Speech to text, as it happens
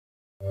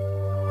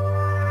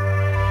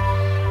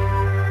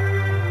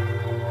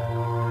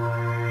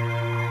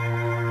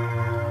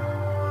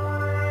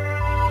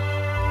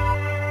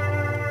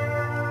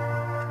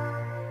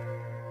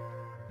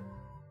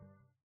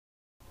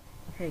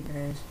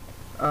guys.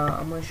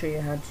 I'm going to show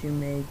you how to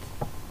make,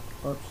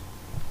 oops,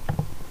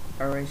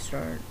 I already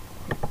started.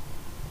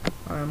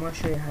 I'm going to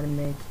show you how to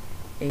make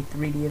a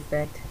 3D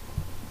effect.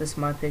 This is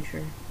my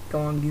picture. Go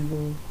on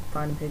Google,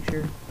 find a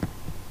picture.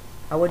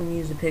 I wouldn't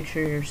use a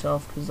picture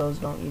yourself because those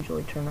don't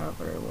usually turn out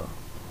very well.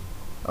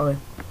 Okay,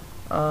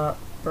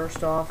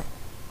 first off,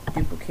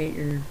 duplicate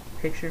your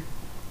picture.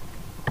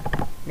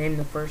 Name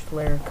the first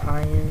layer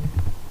Cayenne,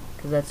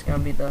 because that's going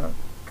to be the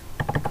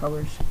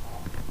colors.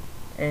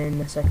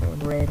 And the second one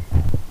red.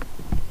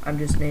 I'm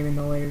just naming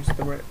the layers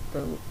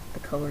the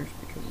colors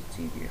because it's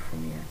easier for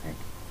me, I think.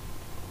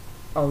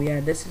 Oh yeah,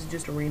 this is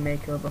just a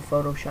remake of a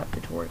Photoshop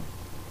tutorial.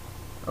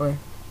 Okay,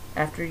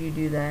 after you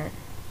do that,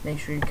 make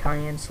sure your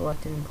Cayenne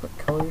selected and click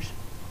colors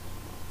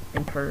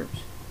and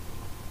curves.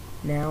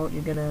 Now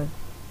you're gonna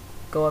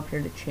go up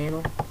here to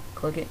channel,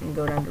 click it and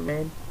go down to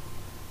red,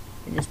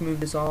 and just move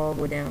this all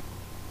the way down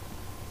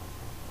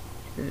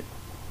to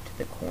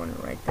the corner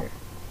right there,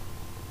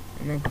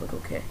 and then click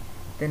OK.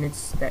 Then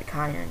it's that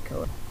Cayenne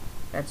color.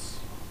 That's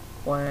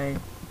why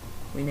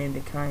we named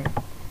it Cayenne.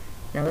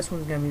 Now this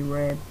one's gonna be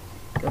red.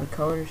 Go to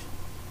colors,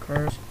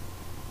 curves.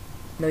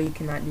 No, you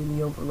cannot do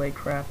the overlay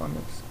crap on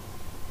this.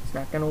 It's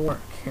not gonna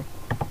work.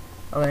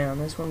 Okay, on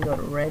this one, go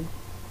to red.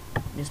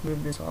 Just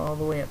move this all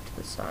the way up to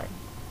the side.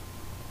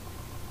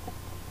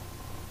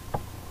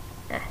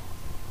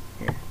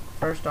 Here.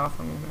 First off,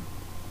 I'm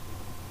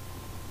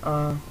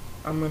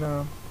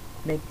gonna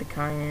make the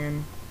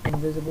Cayenne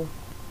invisible,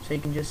 so you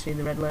can just see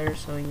the red letters,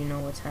 so you know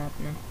what's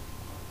happening.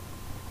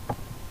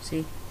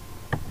 See?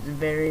 It's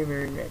very,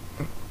 very red.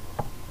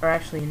 Or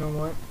actually, you know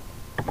what?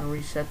 I'm gonna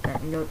reset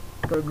that and go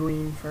to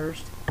green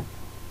first.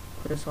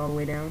 Put this all the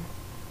way down.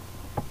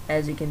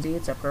 As you can see,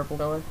 it's a purple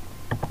color.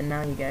 And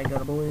now you gotta go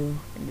to blue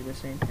and do the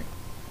same thing.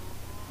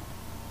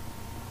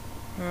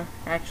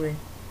 Actually,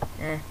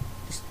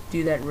 just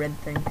do that red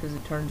thing because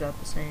it turns out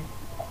the same.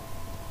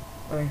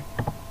 Okay,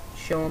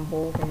 show them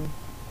both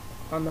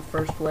on the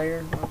first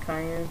layer on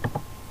Cayenne.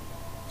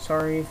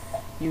 Sorry if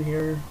you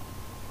hear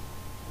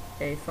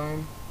a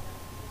phone.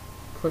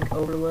 Click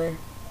overlay.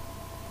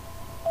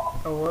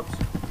 Oh, whoops.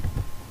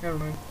 Never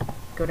mind.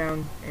 Go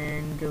down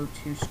and go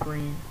to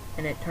screen,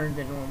 and it turns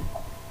it on.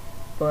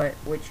 But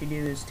what you do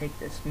is take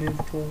this move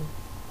tool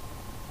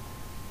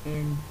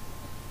and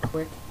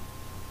click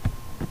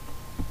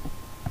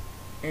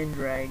and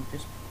drag.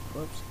 Just,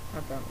 whoops,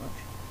 not that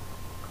much.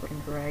 Click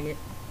and drag it.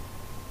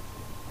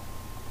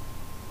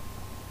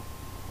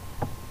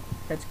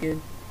 That's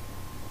good.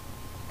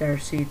 There,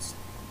 see, it's,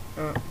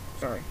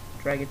 sorry,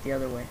 drag it the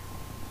other way.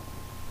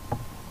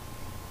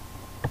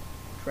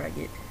 Drag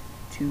it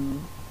to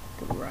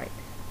the right.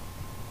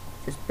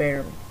 Just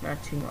barely,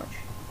 not too much.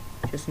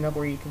 Just enough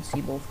where you can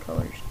see both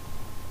colors.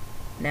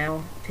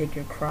 Now, take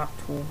your crop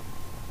tool.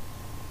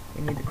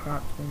 You need the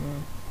crop tool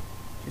now.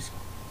 Just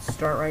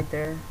start right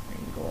there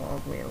and go all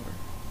the way over.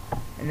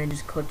 And then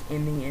just click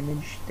in the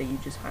image that you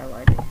just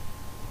highlighted.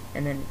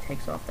 And then it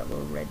takes off that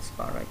little red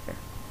spot right there.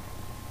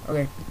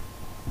 Okay,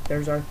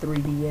 there's our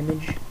 3D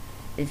image.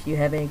 If you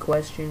have any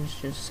questions,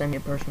 just send me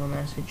a personal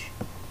message.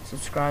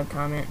 Subscribe,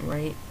 comment, and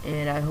rate.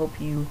 And I hope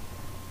you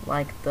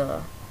like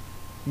the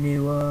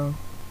new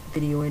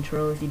video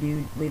intro. If you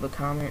do, leave a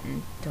comment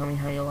and tell me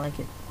how you like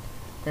it.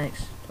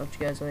 Thanks. Talk to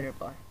you guys later.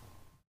 Bye.